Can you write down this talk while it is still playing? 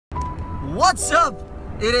What's up?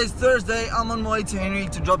 It is Thursday. I'm on my way to Henry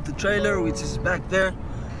to drop the trailer, which is back there,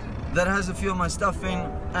 that has a few of my stuff in.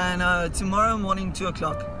 And tomorrow morning 2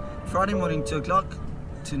 o'clock, Friday morning 2 o'clock,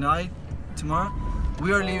 tomorrow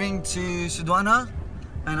we are leaving to Sudwana,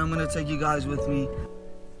 and I'm gonna take you guys with me.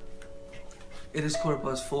 It is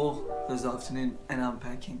 4:15 this afternoon and I'm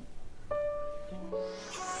packing.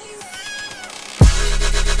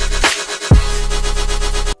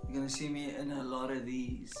 You're gonna see me in a lot of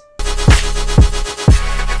these.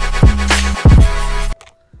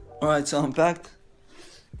 Alright, so I'm packed.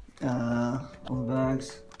 All the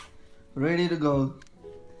bags ready to go.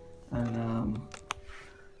 And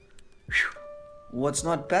what's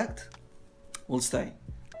not packed will stay.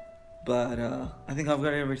 But I think I've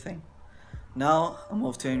got everything. Now I'm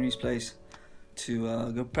off to Henry's place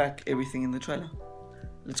to go pack everything in the trailer.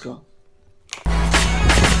 Let's go.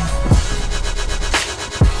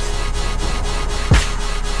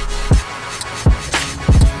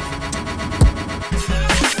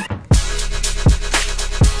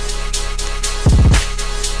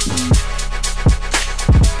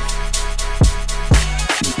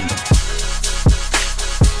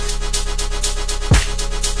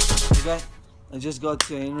 I just got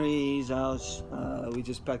to Henry's house. We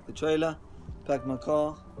just packed the trailer, packed my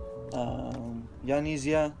car. Yanni's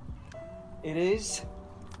here. It is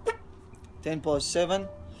 7:10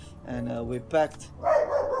 and we're packed.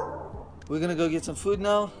 We're gonna go get some food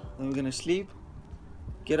now, then we're gonna sleep,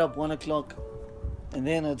 get up 1 o'clock, and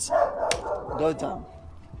then it's go time.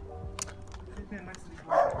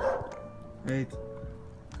 Right.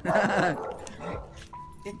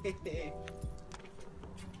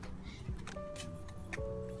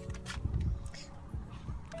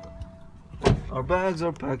 Our bags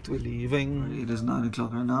are packed, we're leaving. It is 9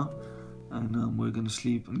 o'clock right now, and we're gonna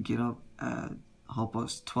sleep and get up at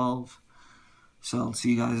 12:30. So I'll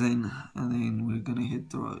see you guys then, and then we're gonna hit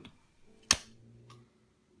the road.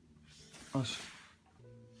 It's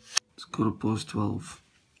 12:15.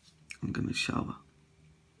 I'm gonna shower.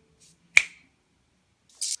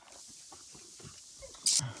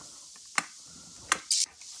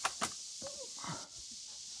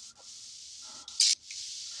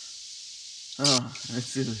 Oh,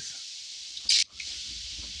 let's do this.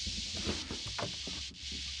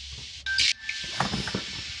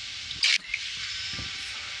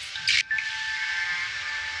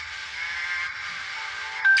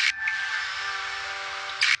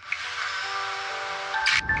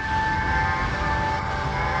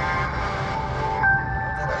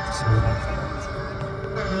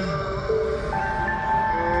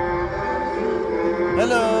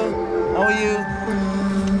 Hello, how are you?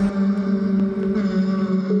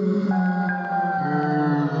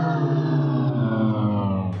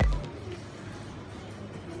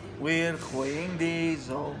 We're going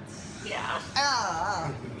diesel. Yeah.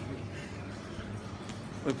 Ah.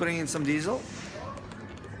 We're putting in some diesel.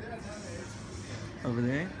 Over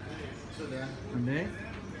there. And there.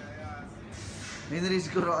 Neither is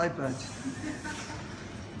got an eye patch.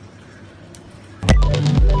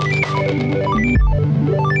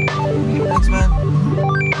 Thanks, man.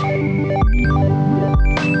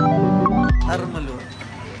 Armalo.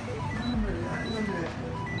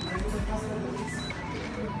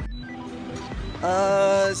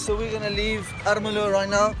 So we're gonna leave Armalo right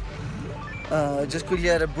now. Just quickly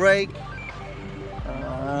had a break,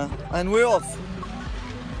 and we're off.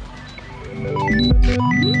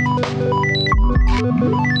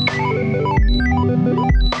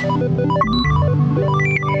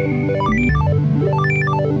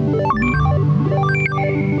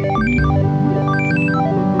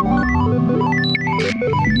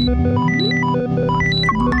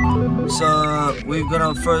 So we've got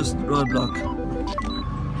our first roadblock,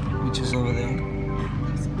 which is over there.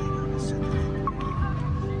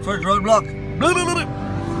 First roadblock.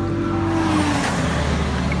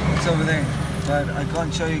 It's over there, but I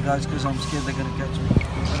can't show you guys because I'm scared they're gonna catch me.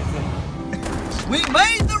 We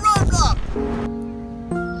made the roadblock.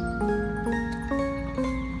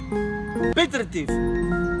 Peter Thief.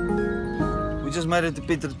 We just made it to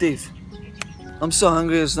Peter Thief. I'm so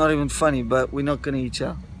hungry it's not even funny, but we're not gonna eat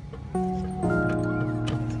chow.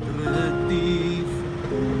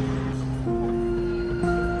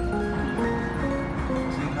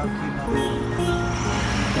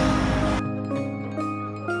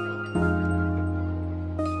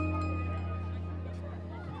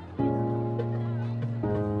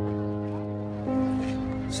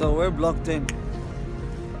 So we're blocked in.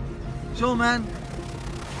 Sure, man.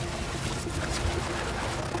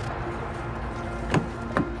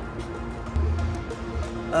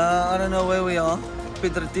 I don't know where we are.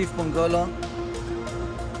 Peter Thief, Mongola.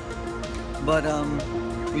 but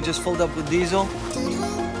we just filled up with diesel,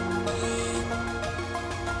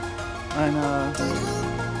 and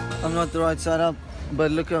I'm not the right side up,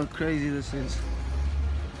 but look how crazy this is.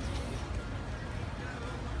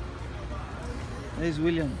 There's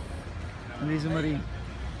William, and there's Marie.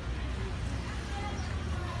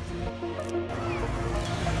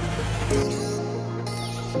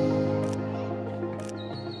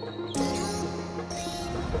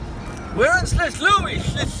 We're in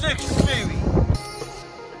slw.kng.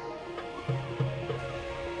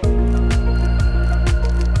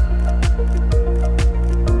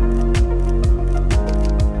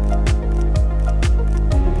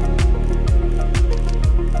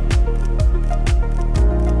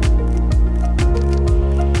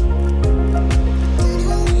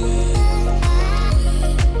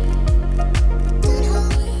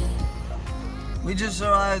 We just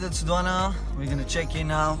arrived at Sedona. We're gonna check in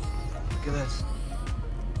now. Look at this.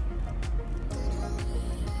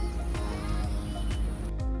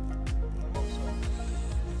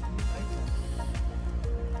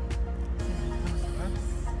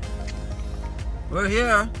 We're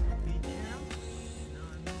here.